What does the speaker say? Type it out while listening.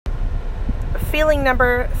Feeling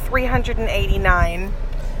number 389.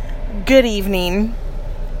 Good evening.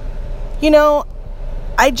 You know,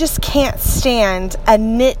 I just can't stand a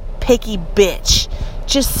nitpicky bitch.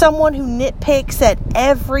 Just someone who nitpicks at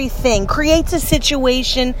everything, creates a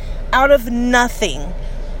situation out of nothing.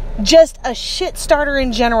 Just a shit starter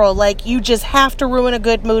in general. Like, you just have to ruin a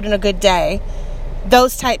good mood and a good day.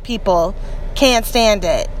 Those type people, can't stand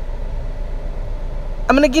it.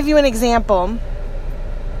 I'm going to give you an example.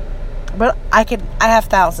 But I have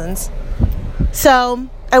thousands. So,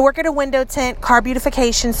 I work at a window tint, car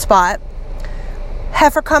beautification spot.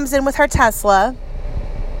 Heifer comes in with her Tesla.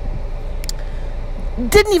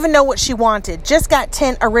 Didn't even know what she wanted. Just got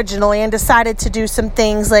tint originally and decided to do some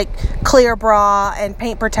things like clear bra and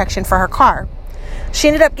paint protection for her car. She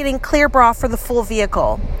ended up getting clear bra for the full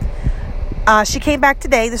vehicle. She came back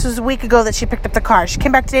today. This was a week ago that she picked up the car. She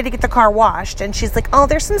came back today to get the car washed. And she's like, oh,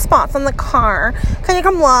 there's some spots on the car. Can you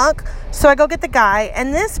come look? So I go get the guy.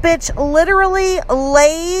 And this bitch literally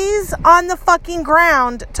lays on the fucking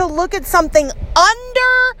ground to look at something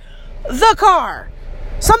under the car.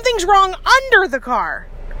 Something's wrong under the car.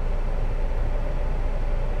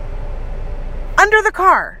 Under the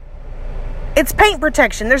car. It's paint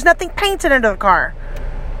protection. There's nothing painted under the car.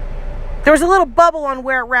 There was a little bubble on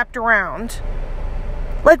where it wrapped around.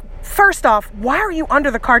 Like, first off, why are you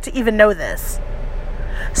under the car to even know this?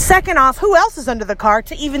 Second off, who else is under the car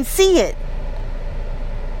to even see it?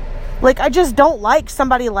 Like, I just don't like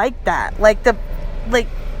somebody like that.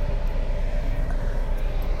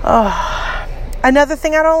 Another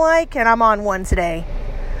thing I don't like, and I'm on one today.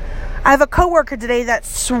 I have a coworker today that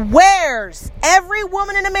swears every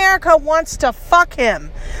woman in America wants to fuck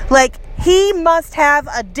him. Like, he must have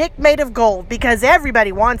a dick made of gold because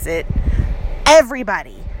everybody wants it.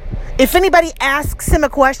 Everybody. If anybody asks him a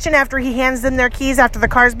question after he hands them their keys after the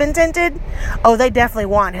car's been tinted, oh, they definitely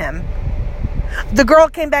want him. The girl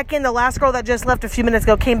came back in, the last girl that just left a few minutes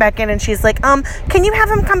ago came back in and she's like, can you have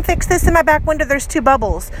him come fix this in my back window? There's 2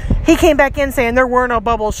 bubbles. He came back in saying there were no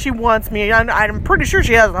bubbles. She wants me. I'm pretty sure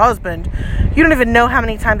she has a husband. You don't even know how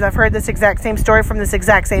many times I've heard this exact same story from this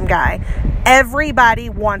exact same guy. Everybody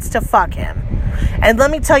wants to fuck him. And let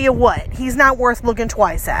me tell you what, he's not worth looking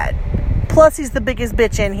twice at. Plus, he's the biggest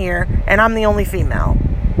bitch in here, and I'm the only female.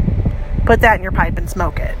 Put that in your pipe and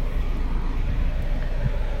smoke it.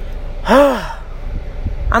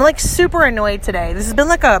 I'm like super annoyed today. This has been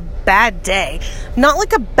like a bad day. Not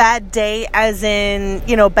like a bad day as in,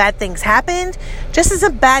 bad things happened. Just as a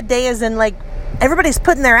bad day as in like everybody's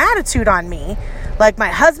putting their attitude on me. Like my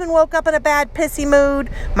husband woke up in a bad pissy mood.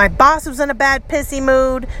 My boss was in a bad pissy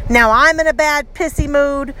mood. Now I'm in a bad pissy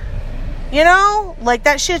mood. Like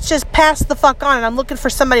that shit's just passed the fuck on and I'm looking for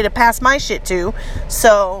somebody to pass my shit to.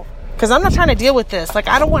 So, cause I'm not trying to deal with this. Like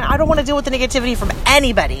I don't want to deal with the negativity from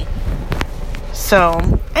anybody.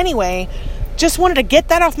 So, anyway, just wanted to get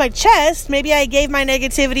that off my chest. Maybe I gave my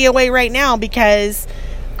negativity away right now because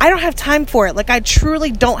I don't have time for it. Like, I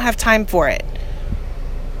truly don't have time for it.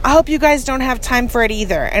 I hope you guys don't have time for it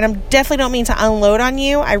either. And I definitely don't mean to unload on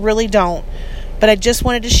you. I really don't. But I just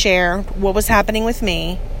wanted to share what was happening with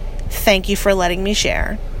me. Thank you for letting me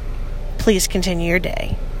share. Please continue your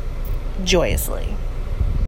day joyously.